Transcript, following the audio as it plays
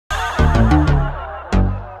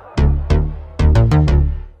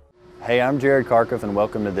Hey, I'm Carkuff and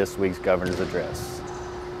welcome to this week's Governor's Address.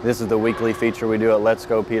 This is the weekly feature we do at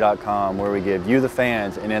letsgopeay.com where we give you, the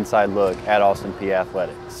fans, an inside look at Austin Peay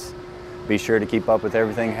athletics. Be sure to keep up with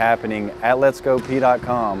everything happening at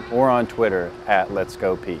letsgopeay.com or on Twitter at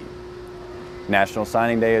letsgopeay. National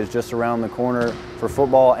Signing Day is just around the corner for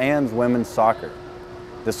football and women's soccer.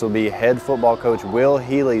 This will be head football coach Will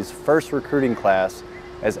Healy's first recruiting class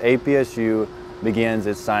as APSU begins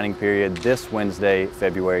its signing period this Wednesday,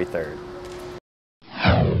 February 3rd.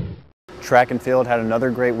 Track and field had another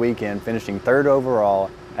great weekend, finishing third overall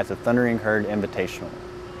at the Thundering Herd Invitational.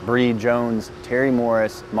 Bree Jones, Terry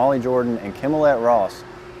Morris, Molly Jordan, and Kimmelette Ross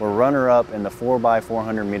were runner-up in the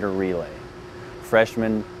 4x400 meter relay.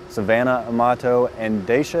 Freshmen Savannah Amato and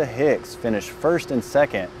Daisha Hicks finished first and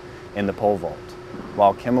second in the pole vault,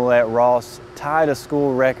 while Kimmelette Ross tied a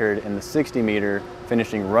school record in the 60 meter,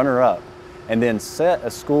 finishing runner-up, and then set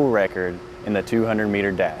a school record in the 200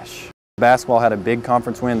 meter dash. Basketball had a big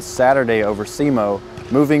conference win Saturday over SEMO,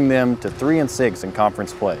 moving them to 3-6 in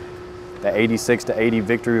conference play. The 86-80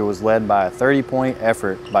 victory was led by a 30-point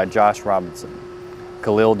effort by Josh Robinson.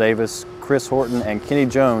 Khalil Davis, Chris Horton, and Kenny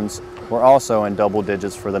Jones were also in double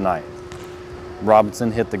digits for the night.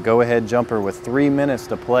 Robinson hit the go-ahead jumper with 3 minutes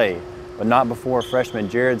to play, but not before freshman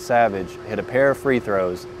Jared Savage hit a pair of free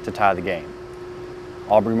throws to tie the game.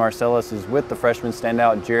 Aubrey Marcellus is with the freshman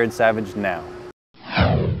standout Jared Savage now.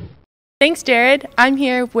 Thanks, Jared. I'm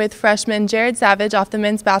here with freshman Jared Savage off the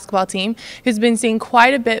men's basketball team, who's been seeing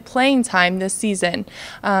quite a bit playing time this season.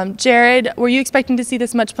 Jared, were you expecting to see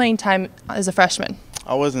this much playing time as a freshman?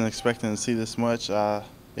 I wasn't expecting to see this much. I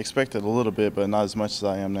expected a little bit, but not as much as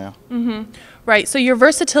I am now. Right, so your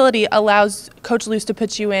versatility allows Coach Luce to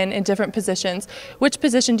put you in different positions. Which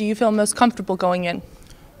position do you feel most comfortable going in?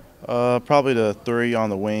 Probably the 3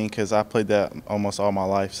 on the wing, because I played that almost all my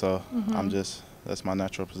life, so that's my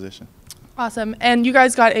natural position. Awesome. And you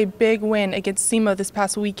guys got a big win against SEMO this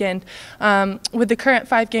past weekend. With the current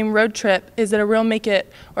 5-game road trip, is it a real make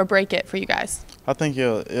it or break it for you guys? I think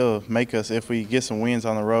it'll make us, if we get some wins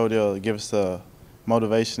on the road, it'll give us the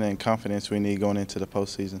motivation and confidence we need going into the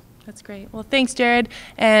postseason. That's great. Well, thanks, Jared.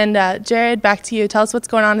 And Jared, back to you. Tell us what's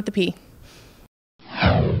going on at the Peay.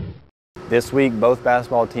 This week, both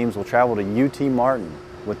basketball teams will travel to UT Martin,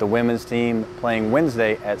 with the women's team playing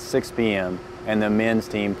Wednesday at 6 p.m. and the men's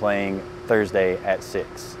team playing Thursday at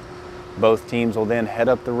 6. Both teams will then head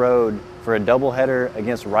up the road for a doubleheader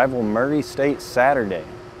against rival Murray State Saturday.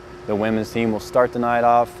 The women's team will start the night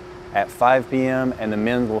off at 5 p.m. and the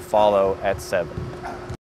men's will follow at 7.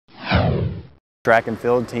 Track and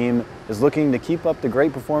field team is looking to keep up the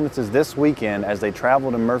great performances this weekend as they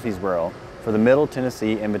travel to Murfreesboro for the Middle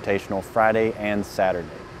Tennessee Invitational Friday and Saturday.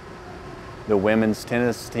 The women's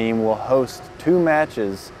tennis team will host 2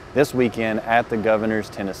 matches this weekend at the Governor's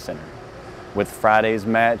Tennis Center, with Friday's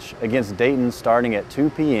match against Dayton starting at 2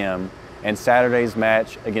 p.m. and Saturday's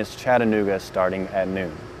match against Chattanooga starting at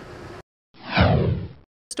noon.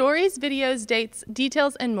 Stories, videos, dates,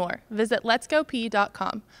 details, and more. Visit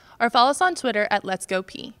letsgopeay.com or follow us on Twitter at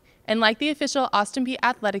letsgopeay and like the official Austin Peay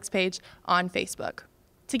Athletics page on Facebook.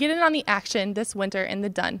 To get in on the action this winter in the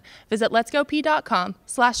Dun, visit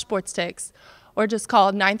letsgopeay.com/sportstix or just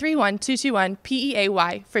call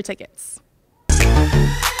 931-221-PEAY for tickets.